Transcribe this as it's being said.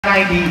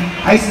90,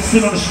 I used to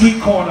sit on the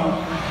street corner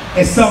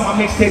and sell my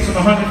mixtapes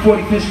on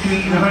 145th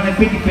Street and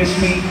 155th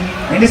Street.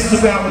 And this is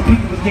around when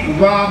people was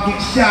getting robbed, getting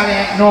shot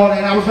at and all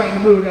that. I was right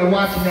in the middle there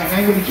watching that, and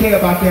I didn't really care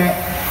about that.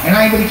 And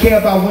I didn't really care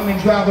about women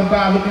driving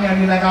by looking at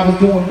me like I was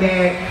doing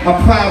bad. My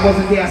pride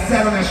wasn't there. I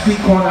sat on that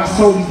street corner, I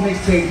sold these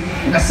mixtapes,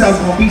 and I said I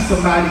was gonna be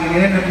somebody, and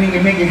it ended up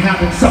making it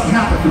happen. Something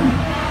happened for me.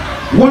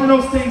 One of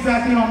those things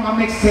I did on my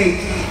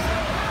mixtapes,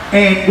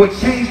 and what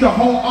changed the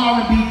whole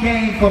R&B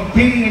game from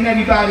Diddy and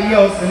everybody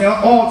else, and they'll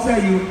all tell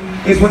you,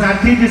 is when I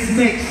did this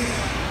mix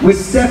with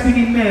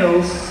Stephanie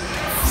Mills,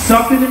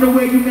 Something in the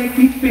Way You Make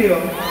Me Feel,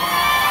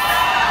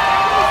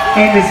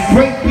 and this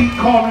breakbeat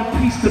called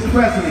Peace to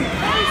President.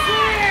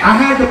 I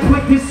had to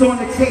put this on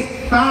the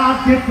tape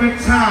 5 different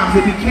times.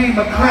 It became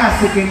a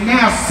classic, and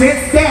now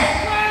since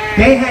that,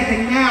 they had to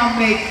now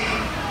make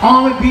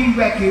R&B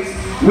records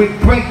with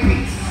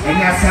breakbeats. And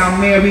that's how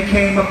Mary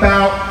came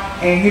about,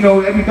 and you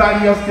know,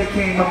 everybody else that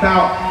came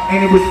about.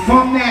 And it was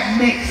from that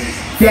mix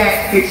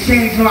that it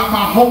changed my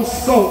whole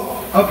scope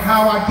of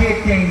how I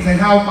did things and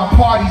how my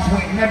parties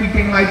went and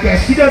everything like that.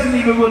 She doesn't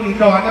even really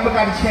know. I never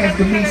got a chance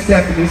to meet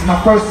Stephanie. It's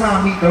my first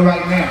time meeting her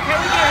right now.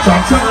 So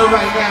I'm telling her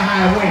right now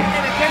how it went.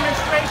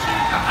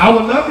 I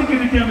would love to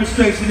get a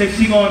demonstration if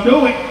she gonna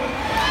do it.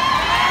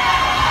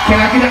 Can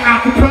I get an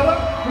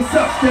acapella? What's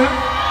up, Steph?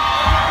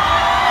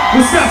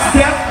 What's up,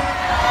 Steph?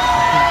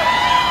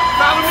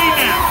 Follow me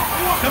now.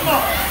 Come on.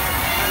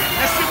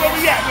 Let's see where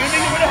we at, man.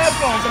 Nigga with the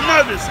headphones. I'm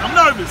nervous. I'm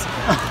nervous.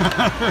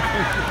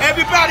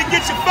 Everybody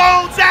get your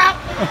phones out.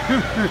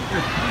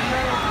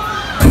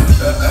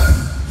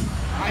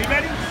 Are you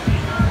ready?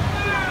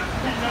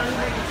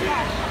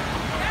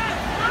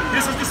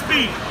 This is the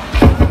speed.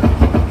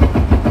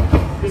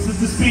 This is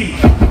the speed.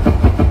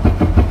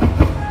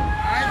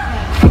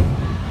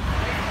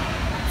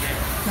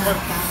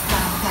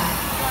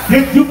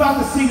 You about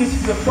to see this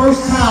for the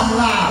first time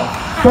live.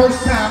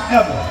 First time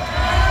ever.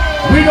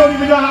 We don't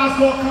even know how it's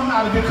going to come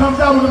out. If it comes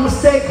out with a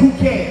mistake, who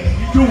cares?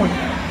 You're doing it.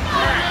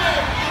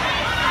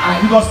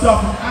 Alright, we're going to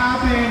start from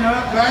I've been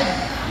up, right?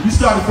 You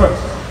started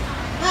first.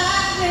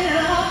 I've been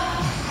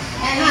up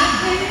and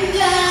I've been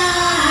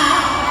down.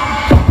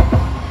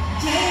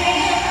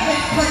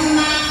 Can't put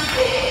my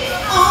feet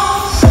on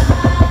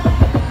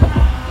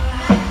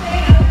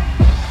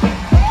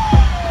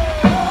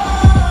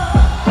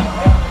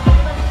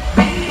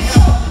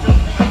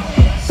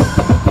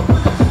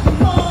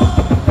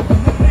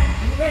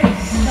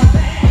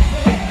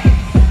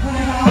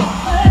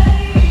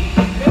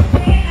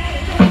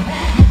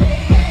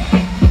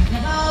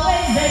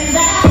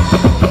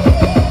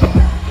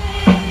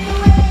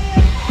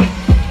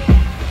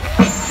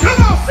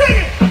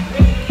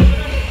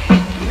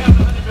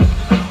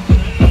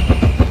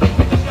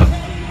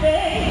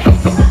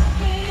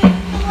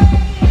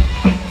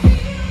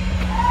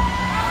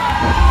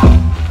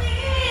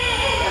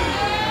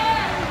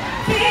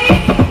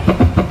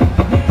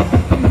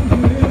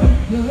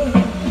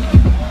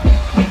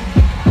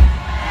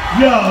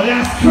Yo,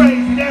 that's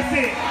crazy. That's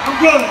it. I'm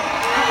good.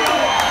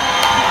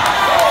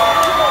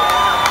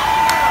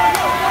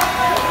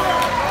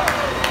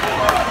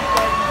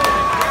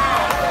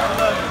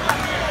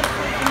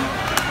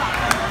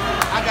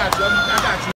 I got you.